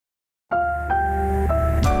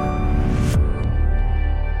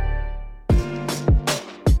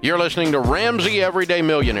You're listening to Ramsey Everyday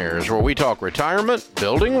Millionaires, where we talk retirement,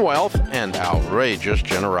 building wealth, and outrageous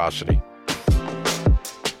generosity.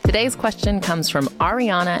 Today's question comes from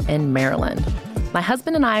Ariana in Maryland. My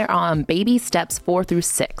husband and I are on baby steps 4 through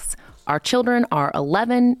 6. Our children are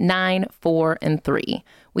 11, 9, 4, and 3.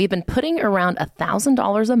 We've been putting around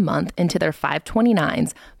 $1,000 a month into their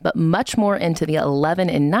 529s, but much more into the 11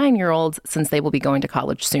 and 9-year-olds since they will be going to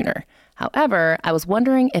college sooner. However, I was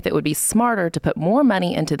wondering if it would be smarter to put more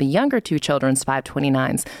money into the younger two children's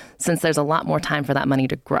 529s since there's a lot more time for that money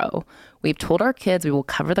to grow. We've told our kids we will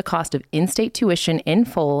cover the cost of in-state tuition in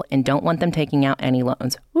full and don't want them taking out any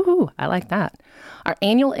loans. Woohoo, I like that. Our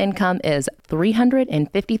annual income is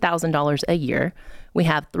 $350,000 a year. We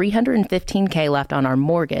have $315K left on our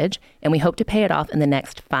mortgage, and we hope to pay it off in the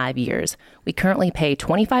next 5 years. We currently pay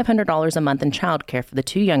 $2,500 a month in childcare for the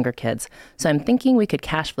two younger kids, so I'm thinking we could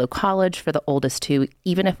cash flow college for the oldest two,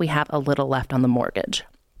 even if we have a little left on the mortgage.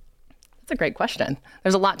 That's a great question.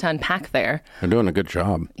 There's a lot to unpack there. They're doing a good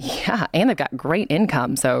job. Yeah, and they've got great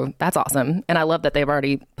income, so that's awesome. And I love that they've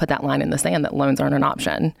already put that line in the sand that loans aren't an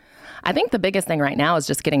option. I think the biggest thing right now is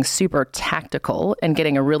just getting super tactical and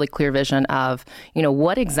getting a really clear vision of,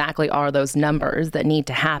 what exactly are those numbers that need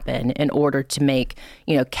to happen in order to make,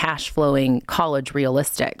 cash flowing college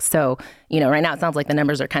realistic. So, right now it sounds like the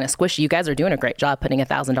numbers are kind of squishy. You guys are doing a great job putting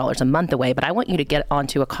 $1,000 a month away, but I want you to get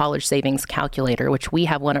onto a college savings calculator, which we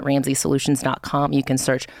have one at RamseySolutions.com. You can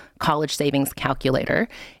search college savings calculator,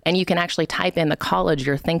 and you can actually type in the college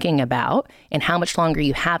you're thinking about and how much longer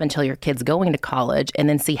you have until your kid's going to college, and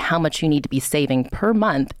then see how much you need to be saving per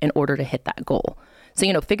month in order to hit that goal.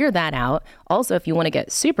 So, figure that out. Also, if you want to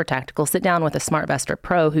get super tactical, sit down with a SmartVestor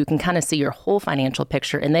Pro who can kind of see your whole financial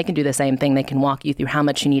picture, and they can do the same thing. They can walk you through how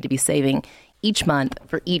much you need to be saving each month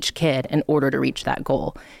for each kid in order to reach that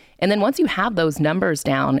goal. And then once you have those numbers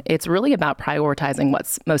down, it's really about prioritizing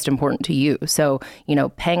what's most important to you. So,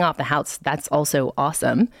 paying off the house, that's also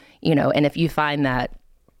awesome. And if you find that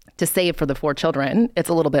to save for the 4 children, it's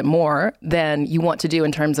a little bit more than you want to do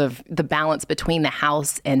in terms of the balance between the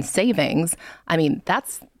house and savings. I mean,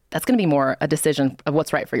 that's going to be more a decision of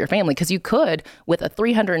what's right for your family, because you could, with a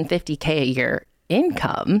 $350K a year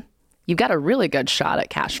income, you've got a really good shot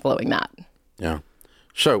at cash flowing that. Yeah.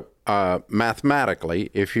 So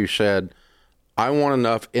mathematically, if you said, I want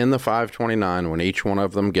enough in the 529 when each one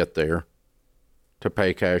of them get there to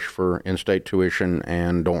pay cash for in-state tuition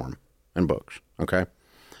and dorm and books, okay?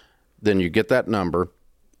 Then you get that number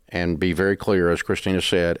and be very clear, as Christina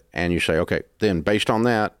said, and you say, okay, then based on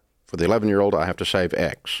that, for the 11-year-old, I have to save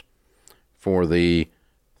X. For the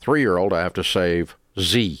 3-year-old, I have to save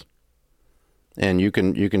Z. And you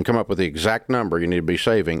can come up with the exact number you need to be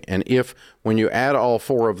saving. And if, when you add all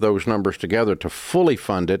 4 of those numbers together to fully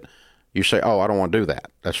fund it, you say, oh, I don't want to do that.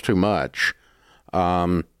 That's too much.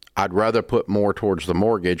 I'd rather put more towards the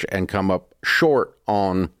mortgage and come up short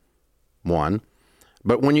on one.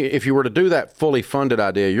 But if you were to do that fully funded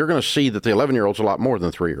idea, you're going to see that the 11-year-old's a lot more than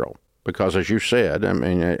the 3-year-old. Because as you said, I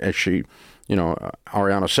mean, as she,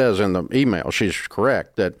 Ariana says in the email, she's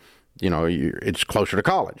correct that, it's closer to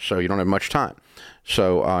college, so you don't have much time.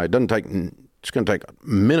 So it's going to take a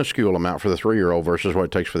minuscule amount for the 3-year-old versus what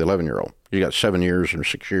it takes for the 11-year-old. You got 7 years and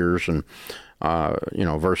 6 years and,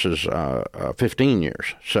 versus 15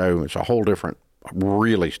 years. So it's a whole different,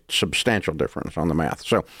 really substantial difference on the math.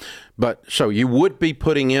 So you would be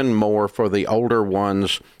putting in more for the older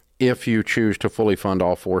ones if you choose to fully fund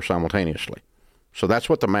all 4 simultaneously. So that's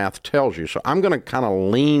what the math tells you. So I'm going to kind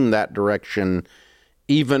of lean that direction,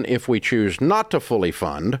 even if we choose not to fully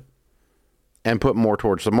fund and put more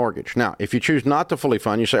towards the mortgage. Now, if you choose not to fully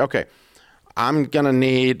fund, you say, okay, I'm going to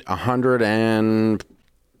need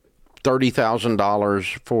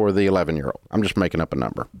 $130,000 for the 11-year-old. I'm just making up a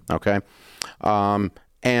number, okay?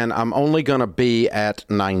 And I'm only going to be at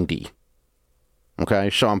 90. Okay,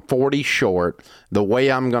 so I'm 40 short. The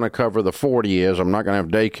way I'm going to cover the 40 is I'm not going to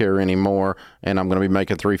have daycare anymore, and I'm going to be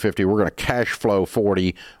making 350. We're going to cash flow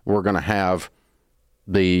 40. We're going to have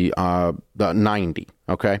the 90.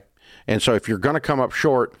 Okay, and so if you're going to come up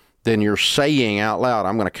short, then you're saying out loud,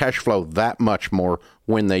 I'm going to cash flow that much more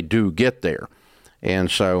when they do get there.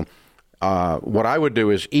 And so what I would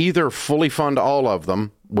do is either fully fund all of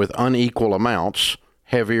them with unequal amounts,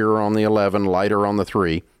 heavier on the 11, lighter on the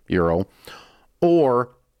 3-year-old, or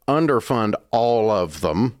underfund all of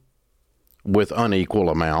them with unequal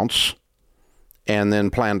amounts, and then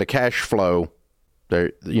plan to cash flow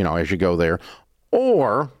there, as you go there.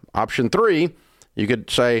 Or option 3, you could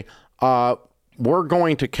say, we're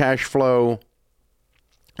going to cash flow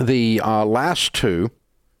the last 2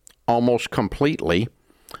 almost completely,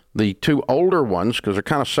 The two older ones, because they're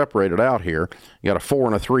kind of separated out here, you got a 4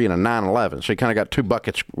 and a 3 and a 9/11. So you kind of got 2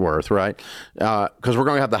 buckets worth, right? Because we're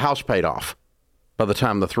going to have the house paid off by the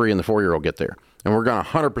time the 3 and the 4-year-old get there. And we're going to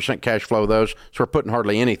 100% cash flow those, so we're putting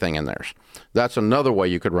hardly anything in theirs. That's another way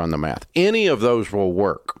you could run the math. Any of those will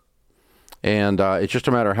work. And it's just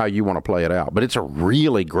a matter of how you want to play it out. But it's a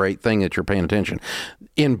really great thing that you're paying attention.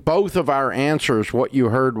 In both of our answers, what you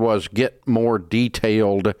heard was get more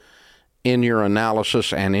detailed in your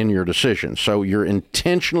analysis and in your decision. So you're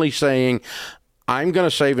intentionally saying, I'm going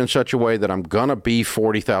to save in such a way that I'm going to be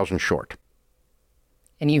 $40,000 short.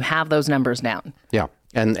 And you have those numbers down. Yeah.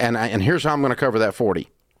 And here's how I'm going to cover that 40.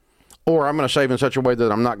 Or I'm going to save in such a way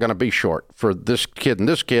that I'm not going to be short for this kid and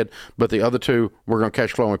this kid, but the other two, we're going to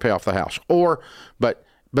cash flow and we pay off the house. Or, but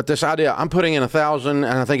this idea, I'm putting in 1,000 and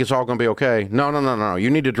I think it's all going to be okay. No. You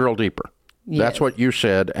need to drill deeper. Yes. That's what you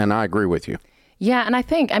said, and I agree with you. Yeah, and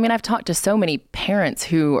I've talked to so many parents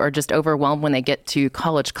who are just overwhelmed when they get to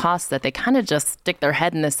college costs that they kind of just stick their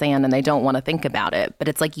head in the sand and they don't want to think about it. But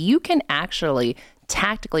it's like you can actually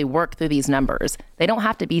tactically work through these numbers. They don't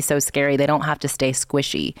have to be so scary. They don't have to stay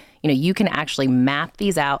squishy. You can actually map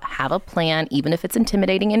these out, have a plan, even if it's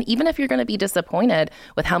intimidating. And even if you're going to be disappointed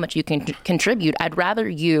with how much you can contribute, I'd rather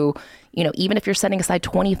you, even if you're setting aside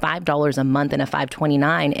 $25 a month in a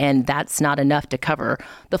 529 and that's not enough to cover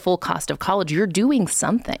the full cost of college, you're doing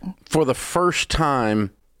something. For the first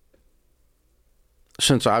time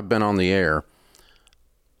since I've been on the air,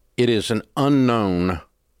 it is an unknown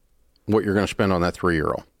what you're going to spend on that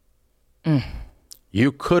 3-year-old.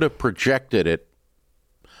 You could have projected it,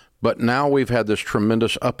 but now we've had this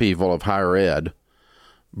tremendous upheaval of higher ed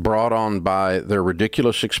brought on by their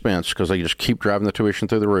ridiculous expense because they just keep driving the tuition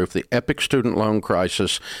through the roof, the epic student loan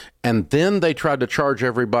crisis, and then they tried to charge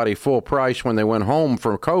everybody full price when they went home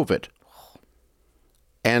from COVID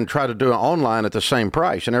and try to do it online at the same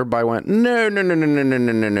price. And everybody went,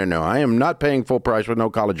 no. I am not paying full price with no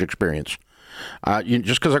college experience.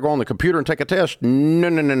 Just because I go on the computer and take a test,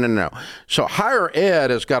 no. So higher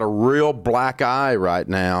ed has got a real black eye right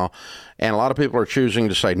now, and a lot of people are choosing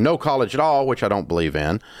to say no college at all, which I don't believe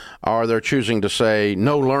in, or they're choosing to say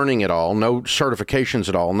no learning at all, no certifications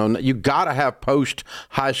at all. No, you got to have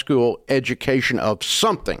post-high school education of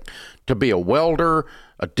something to be a welder,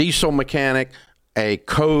 a diesel mechanic, a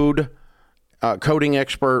coding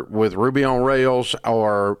expert with Ruby on Rails,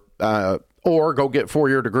 or go get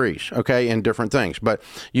 4-year degrees, okay, in different things. But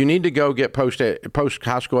you need to go get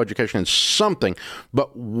post-high school education in something.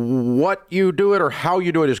 But what you do it or how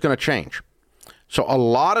you do it is going to change. So a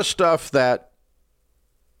lot of stuff that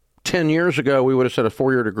 10 years ago we would have said a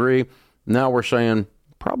 4-year degree, now we're saying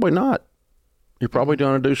probably not. You're probably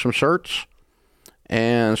going to do some certs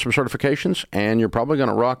and some certifications, and you're probably going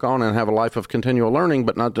to rock on and have a life of continual learning,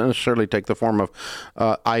 but not necessarily take the form of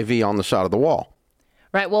IV on the side of the wall.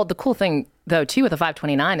 Right. Well, the cool thing, though, too, with the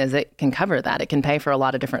 529 is it can cover that. It can pay for a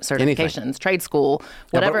lot of different certifications, anything. Trade school,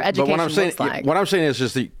 whatever education looks like. What I'm saying is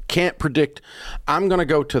that you can't predict, I'm going to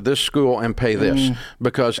go to this school and pay this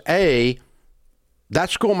because, A, that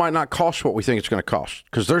school might not cost what we think it's going to cost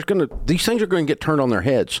because these things are going to get turned on their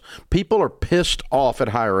heads. People are pissed off at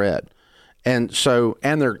higher ed, and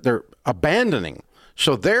they're abandoning.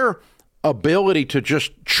 So their ability to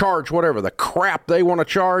just charge whatever the crap they want to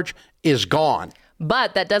charge is gone.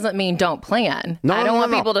 But that doesn't mean don't plan. I don't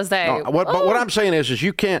want people to say. But what I'm saying is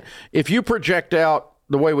you can't, if you project out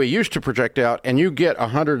the way we used to project out and you get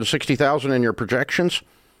 160,000 in your projections,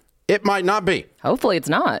 it might not be. Hopefully it's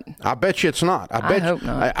not. I bet you it's not. I hope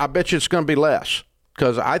not. I bet you it's going to be less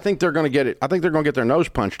because I think they're going to get it. I think they're going to get their nose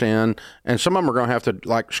punched in, and some of them are going to have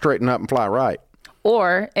to straighten up and fly right.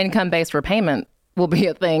 Or income-based repayment will be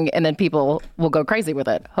a thing, and then people will go crazy with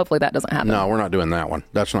it. Hopefully that doesn't happen. No, we're not doing that one.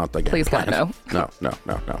 That's not the game. Please God, no. No.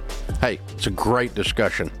 Hey, it's a great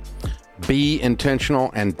discussion. Be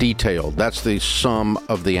intentional and detailed. That's the sum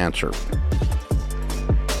of the answer.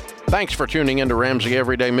 Thanks for tuning in to Ramsey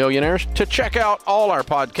Everyday Millionaires. To check out all our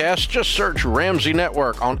podcasts, just search Ramsey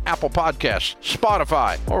Network on Apple Podcasts,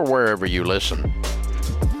 Spotify, or wherever you listen.